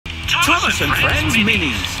Thomas and Friends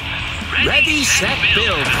Minis. Ready, Set,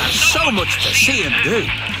 Build has so much to see and do.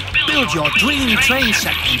 Build your dream train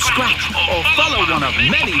set from scratch or follow one of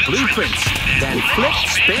many blueprints. Then flip,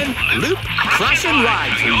 spin, loop, crash and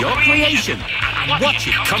ride through your creation and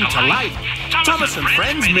watch it come to life. Thomas and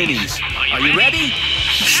Friends Minis. Are you ready?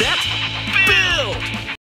 Set, build!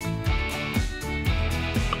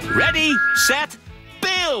 Ready, set,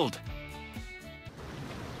 build!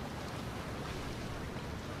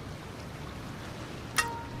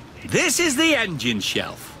 This is the engine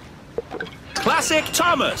shelf. Classic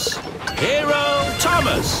Thomas, Hero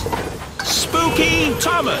Thomas, Spooky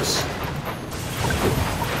Thomas.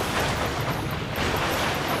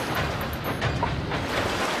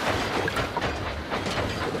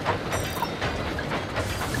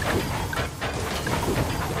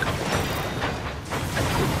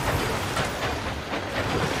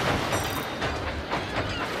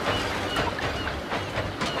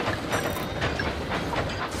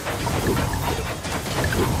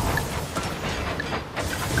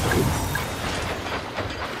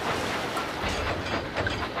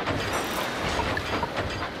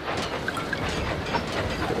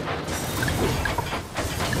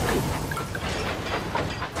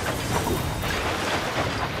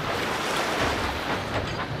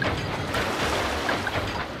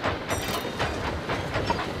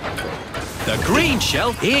 The green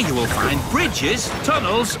shelf, here you will find bridges,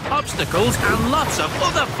 tunnels, obstacles and lots of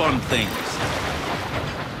other fun things.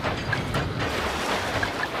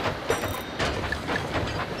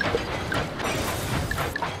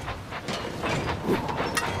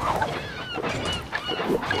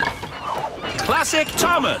 Classic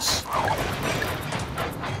Thomas.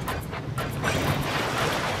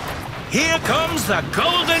 Here comes the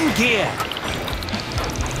golden gear.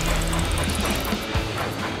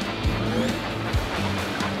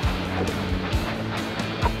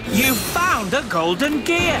 You found a golden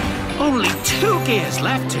gear. Only 2 gears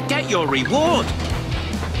left to get your reward.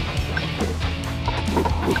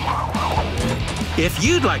 If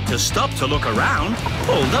you'd like to stop to look around,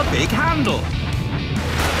 pull the big handle.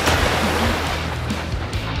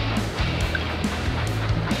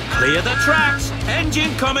 Clear the tracks.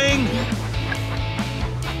 Engine coming.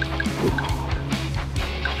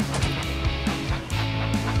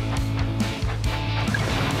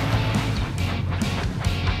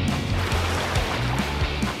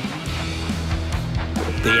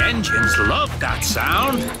 The engines love that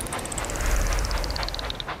sound.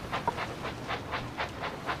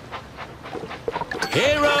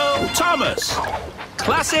 Hero Thomas.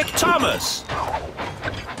 Classic Thomas.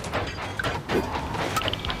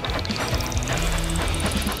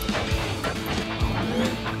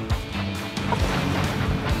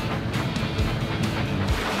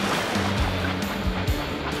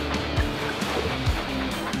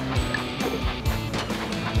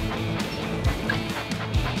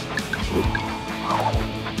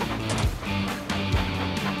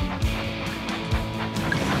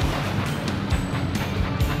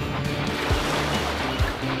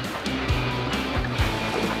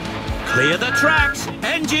 Clear the tracks.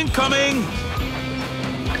 Engine coming.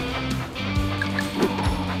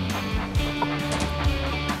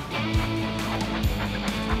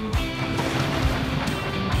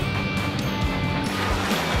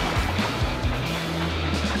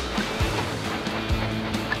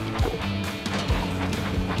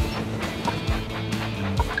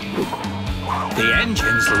 The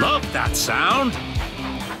engines love that sound.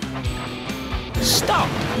 Stop.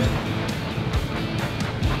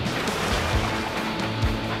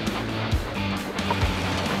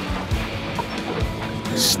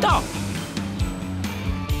 Stop.